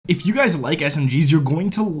If you guys like SMGs, you're going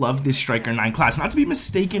to love this Striker 9 class. Not to be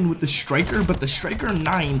mistaken with the Striker, but the Striker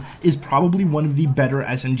 9 is probably one of the better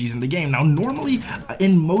SMGs in the game. Now, normally,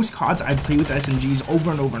 in most CODs, I play with SMGs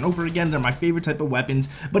over and over and over again. They're my favorite type of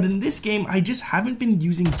weapons. But in this game, I just haven't been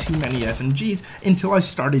using too many SMGs until I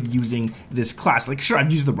started using this class. Like, sure,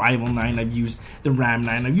 I've used the Rival 9, I've used the Ram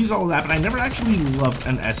 9, I've used all of that, but I never actually loved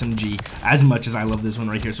an SMG as much as I love this one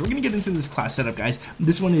right here. So we're going to get into this class setup, guys.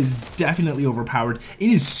 This one is definitely overpowered. It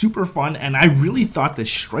is super fun, and I really thought the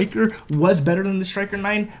Striker was better than the Striker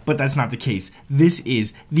 9, but that's not the case. This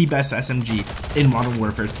is the best SMG in Modern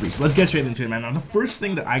Warfare 3. So let's get straight into it, man. Now, the first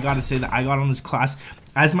thing that I gotta say that I got on this class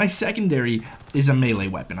as my secondary is a melee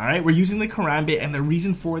weapon, alright? We're using the Karambit, and the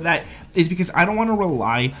reason for that is because I don't want to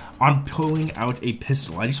rely on pulling out a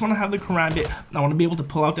pistol. I just want to have the Karambit. I want to be able to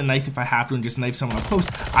pull out the knife if I have to and just knife someone up close.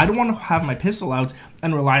 I don't want to have my pistol out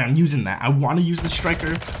and rely on using that. I want to use the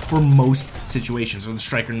Striker for most situations, or the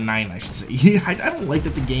Striker 9, I should say. I don't like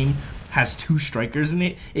that the game has two Strikers in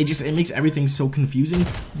it. It makes everything so confusing.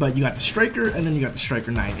 But you got the Striker, and then you got the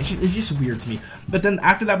Striker 9. It's just weird to me. But then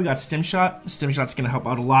after that, we got Stim Shot. Stim Shot's gonna help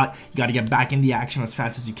out a lot. You got to get back in the action as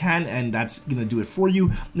fast as you can, and that's gonna do it for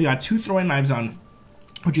you. We got 2 throwing knives on,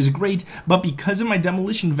 which is great. But because of my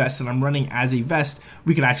demolition vest that I'm running as a vest,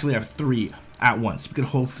 we could actually have 3 at once. We could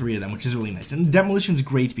hold 3 of them, which is really nice. And demolition's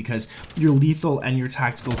great because your lethal and your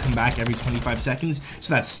tactical come back every 25 seconds.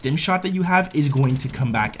 So that Stim Shot that you have is going to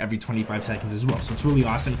come back every 25 seconds as well. So it's really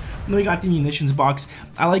awesome. Then we got the munitions box.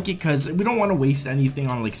 I like it because we don't want to waste anything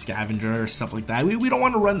on like scavenger or stuff like that. We don't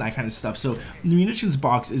want to run that kind of stuff. So the munitions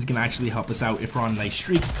box is going to actually help us out if we're on nice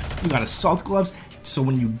streaks. We got assault gloves. So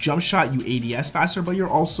when you jump shot, you ADS faster, but you're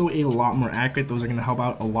also a lot more accurate. Those are going to help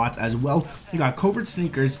out a lot as well. You got covert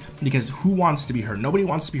sneakers, because who wants to be heard? Nobody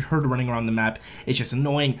wants to be heard running around the map. It's just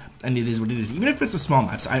annoying, and it is what it is. Even if it's a small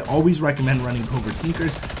maps, I always recommend running covert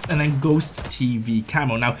sneakers, and then Ghost TV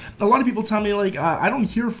camo. Now, a lot of people tell me, like, I don't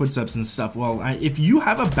hear footsteps and stuff. Well, if you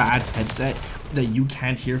have a bad headset that you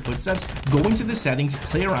can't hear footsteps, go into the settings,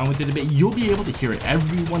 play around with it a bit, you'll be able to hear it.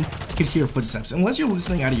 Everyone could hear footsteps. Unless you're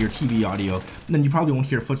listening out of your TV audio, then you probably won't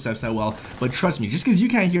hear footsteps that well. But trust me, just because you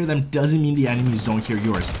can't hear them doesn't mean the enemies don't hear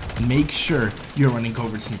yours. Make sure you're running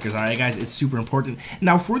covert sneakers, alright guys? It's super important.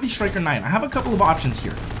 Now for the Striker 9, I have a couple of options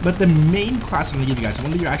here, but the main class I'm going to give you guys, the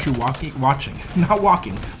one that you're actually the one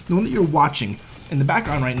that you're watching in the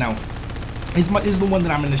background right now, is the one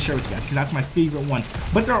that I'm going to share with you guys, because that's my favorite one.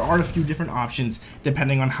 But there are a few different options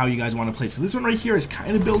depending on how you guys want to play. So this one right here is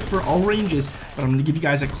kind of built for all ranges, but I'm going to give you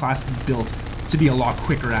guys a class that's built to be a lot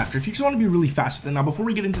quicker after, if you just want to be really fast with it. Now, before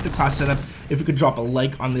we get into the class setup, if we could drop a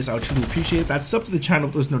like on this, I would truly appreciate it. That's sub to the channel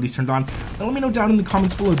with those notifications turned on. And let me know down in the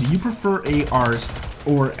comments below, do you prefer ARs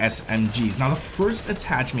or SMGs? Now, the first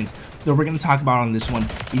attachment that we're going to talk about on this one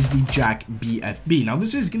is the JAK BFB. Now,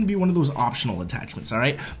 this is going to be one of those optional attachments,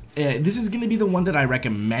 alright? This is going to be the one that I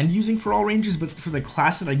recommend using for all ranges, but for the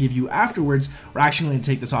class that I give you afterwards, we're actually going to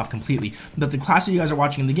take this off completely. But the class that you guys are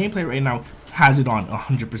watching in the gameplay right now has it on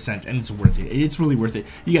 100%, and it's worth it. It's really worth it.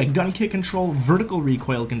 You got gun kick control, vertical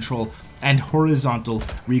recoil control, and horizontal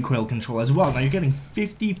recoil control as well. Now, you're getting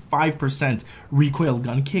 55% recoil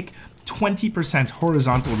gun kick, 20%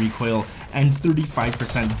 horizontal recoil, and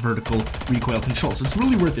 35% vertical recoil control. So it's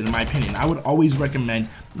really worth it in my opinion. I would always recommend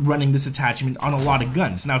running this attachment on a lot of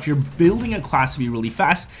guns. Now, if you're building a class to be really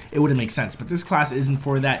fast, it wouldn't make sense, but this class isn't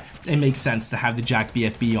for that. It makes sense to have the JAK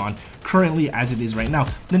BFB on currently as it is right now.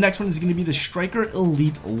 The next one is going to be the Striker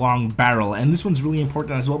Elite Long Barrel, and this one's really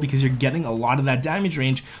important as well because you're getting a lot of that damage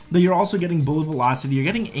range, but you're also getting bullet velocity, you're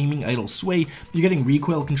getting aiming idle sway, you're getting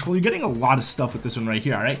recoil control, you're getting a lot of stuff with this one right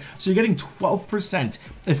here, alright? So you're getting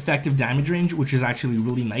 12% effective damage range, which is actually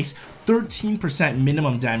really nice, 13%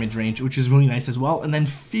 minimum damage range, which is really nice as well, and then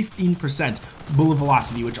 15% bullet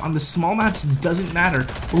velocity, which on the small maps doesn't matter,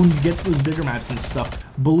 but when you get to those bigger maps and stuff,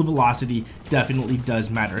 bullet velocity definitely does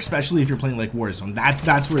matter, especially if you're playing like Warzone.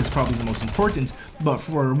 That's where it's probably the most important, but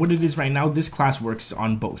for what it is right now, this class works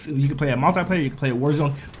on both. You can play a multiplayer, you can play a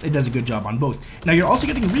Warzone, it does a good job on both. Now, you're also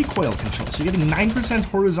getting recoil control, so you're getting 9%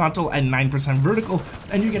 horizontal and 9% vertical,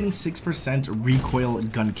 and you're getting 6% recoil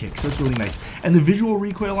gun kick, so it's really nice. And the visual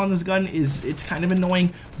recoil on this gun it's kind of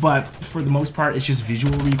annoying, but for the most part, it's just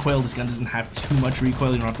visual recoil. This gun doesn't have too much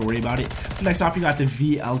recoil, you don't have to worry about it. Next off, you got the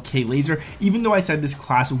VLK laser. Even though I said this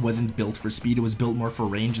class wasn't built for speed, it was built more for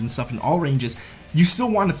range and stuff in all ranges, you still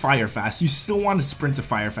want to fire fast, you still want to sprint to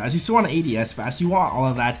fire fast, you still want to ADS fast, you want all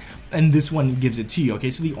of that, and this one gives it to you, okay?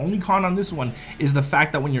 So the only con on this one is the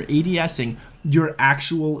fact that when you're ADSing, your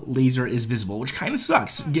actual laser is visible, which kind of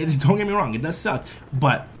sucks. Don't get me wrong, it does suck,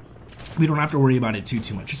 but we don't have to worry about it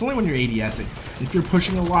too much. It's only when you're ADSing. If you're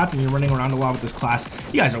pushing a lot and you're running around a lot with this class,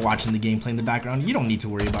 you guys are watching the gameplay in the background, you don't need to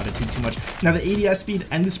worry about it too much. Now the ADS speed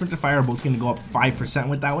and the sprint to fire are both going to go up 5%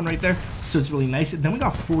 with that one right there, so it's really nice. Then we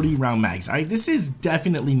got 40 round mags. Alright, this is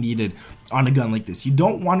definitely needed on a gun like this. You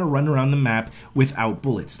don't want to run around the map without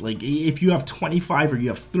bullets. Like if you have 25 or you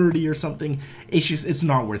have 30 or something, it's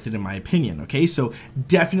not worth it in my opinion. Okay, so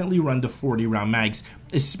definitely run to 40 round mags,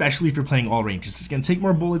 especially if you're playing all ranges. It's going to take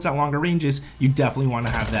more bullets at longer ranges. You definitely want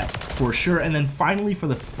to have that for sure. And then finally, for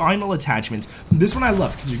the final attachment, this one I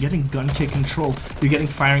love because you're getting gun kick control, you're getting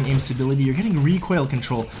firing aim stability, you're getting recoil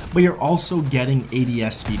control, but you're also getting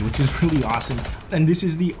ADS speed, which is really awesome. And this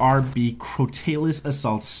is the RECOIL Tailless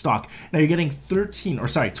Assault Stock. Now you're getting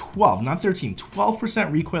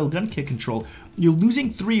 12% recoil gun kick control. You're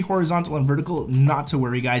losing 3 horizontal and vertical, not to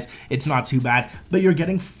worry guys, it's not too bad, but you're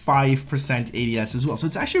getting 5% ADS as well. So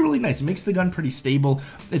it's actually really nice. It makes the gun pretty stable,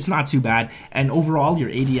 it's not too bad, and overall your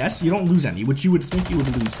ADS, you don't lose any, which you would think you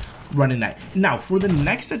would lose running that. Now for the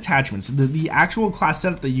next attachments, the actual class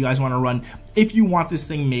setup that you guys want to run, if you want this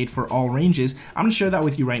thing made for all ranges, I'm going to share that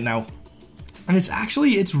with you right now. And it's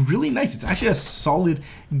really nice. It's actually a solid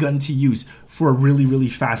gun to use for really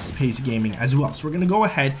fast-paced gaming as well. So we're going to go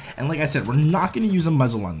ahead and, like I said, we're not going to use a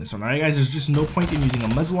muzzle on this one. Alright guys, there's just no point in using a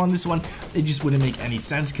muzzle on this one. It just wouldn't make any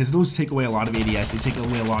sense because those take away a lot of ADS. They take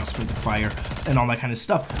away a lot of sprint to fire and all that kind of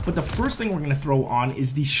stuff. But the first thing we're going to throw on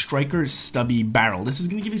is the Striker Stubby Barrel. This is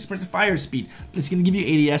going to give you sprint to fire speed. It's going to give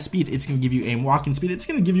you ADS speed. It's going to give you aim walking speed. It's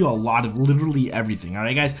going to give you a lot of literally everything.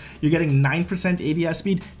 Alright guys, you're getting 9% ADS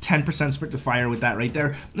speed, 10% sprint to fire with that right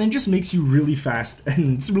there, and it just makes you really fast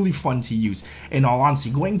and it's really fun to use. In all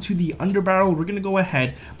honesty, going to the underbarrel, we're going to go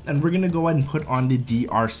ahead and put on the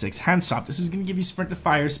DR6 hand stop. This is going to give you sprint to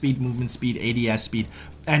fire speed, movement speed, ADS speed,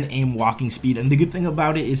 and aim walking speed. And the good thing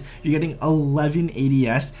about it is you're getting 11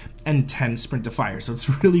 ADS and 10 sprint to fire, so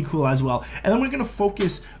it's really cool as well. And then we're going to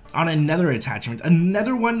focus on another attachment,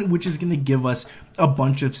 another one which is going to give us a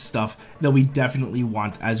bunch of stuff that we definitely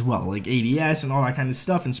want as well, like ADS and all that kind of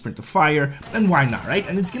stuff, and sprint to fire, and why not, right?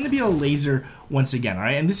 And it's going to be a laser once again,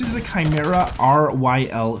 alright? And this is the Chimera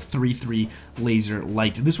RYL33 laser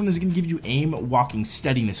light. This one is going to give you aim walking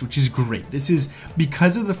steadiness, which is great. This is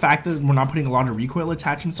because of the fact that we're not putting a lot of recoil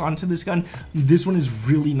attachments onto this gun. This one is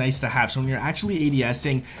really nice to have, so when you're actually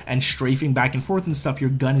ADSing and strafing back and forth and stuff, your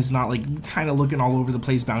gun is not like kind of looking all over the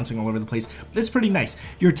place, bouncing all over the place. It's pretty nice.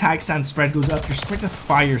 Your attack stance spread goes up, your sprint to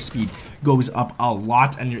fire speed goes up a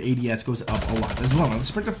lot, and your ADS goes up a lot as well. Now the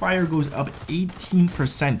sprint to fire goes up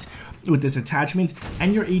 18% with this attachment,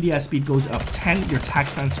 and your ADS speed goes up 10, your attack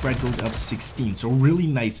stance spread goes up 16, so really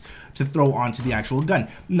nice to throw onto the actual gun.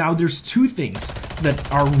 Now there's two things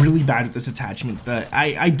that are really bad with this attachment that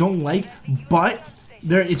I don't like, but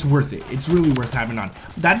it's worth it. It's really worth having on.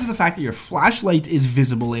 That is the fact that your flashlight is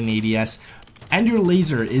visible in ADS and your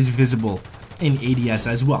laser is visible in ADS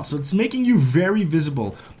as well. So it's making you very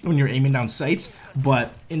visible when you're aiming down sights,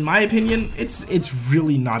 but in my opinion, it's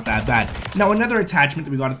really not that bad. Now another attachment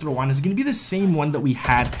that we got to throw on is going to be the same one that we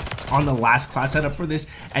had on the last class setup for this,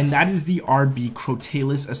 and that is the RECOIL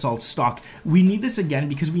Tailless Assault Stock. We need this again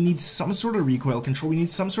because we need some sort of recoil control, we need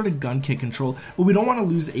some sort of gun kick control, but we don't want to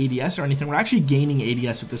lose ADS or anything. We're actually gaining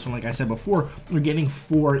ADS with this one, like I said before. We're getting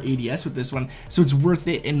 4 ADS with this one, so it's worth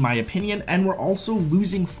it in my opinion, and we're also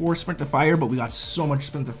losing 4 sprint to fire, but we got so much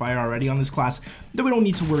sprint to fire already on this class that we don't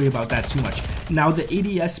need to worry about that too much. Now the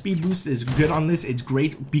ADS speed boost is good on this. It's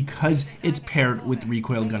great because it's paired with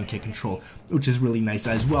recoil gun kick control, which is really nice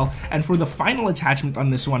as well. And for the final attachment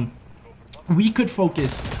on this one, we could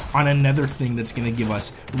focus on another thing that's going to give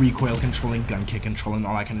us recoil control and gun kick control and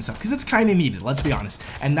all that kind of stuff, because it's kind of needed, let's be honest,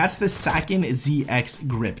 and that's the Sakin ZX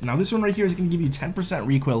grip. Now this one right here is going to give you 10%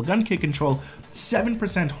 recoil gun kick control,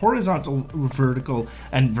 7% horizontal vertical,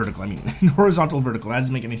 horizontal vertical, that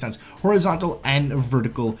doesn't make any sense, horizontal and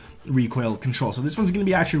vertical recoil control. So this one's going to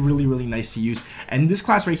be actually really nice to use. And this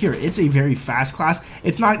class right here, it's a very fast class.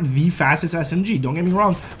 It's not the fastest SMG, don't get me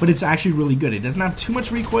wrong, but it's actually really good. It doesn't have too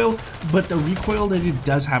much recoil, but the recoil that it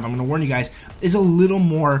does have, I'm going to warn you guys, is a little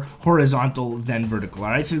more horizontal than vertical.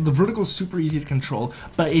 Alright, so the vertical is super easy to control,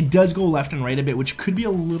 but it does go left and right a bit, which could be a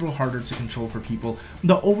little harder to control for people.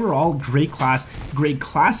 The overall great class, great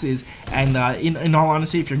classes, and in all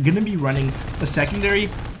honesty, if you're going to be running a secondary,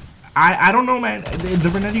 I don't know, man. The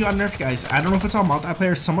Renetti got nerfed, guys. I don't know if it's on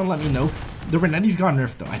multiplayer. Someone let me know. The Renetti's got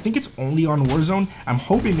nerfed, though. I think it's only on Warzone. I'm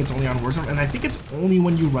hoping it's only on Warzone, and I think it's only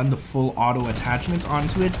when you run the full auto attachment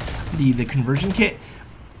onto it, the conversion kit.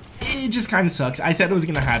 it just kind of sucks. I said it was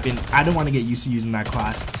going to happen. I don't want to get used to using that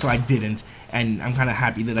class, so I didn't. And I'm kind of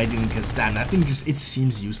happy that I didn't, because damn, that thing just, it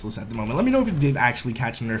seems useless at the moment. Let me know if it did actually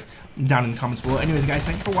catch a nerf down in the comments below. Anyways, guys,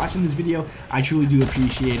 thank you for watching this video. I truly do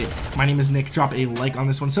appreciate it. My name is Nick. Drop a like on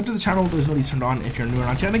this one. Sub to the channel with those notifications turned on if you're new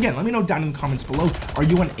around here. And again, let me know down in the comments below, are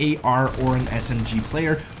you an AR or an SMG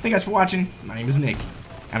player? Thank you guys for watching. My name is Nick,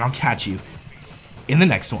 and I'll catch you in the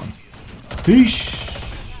next one. Peace.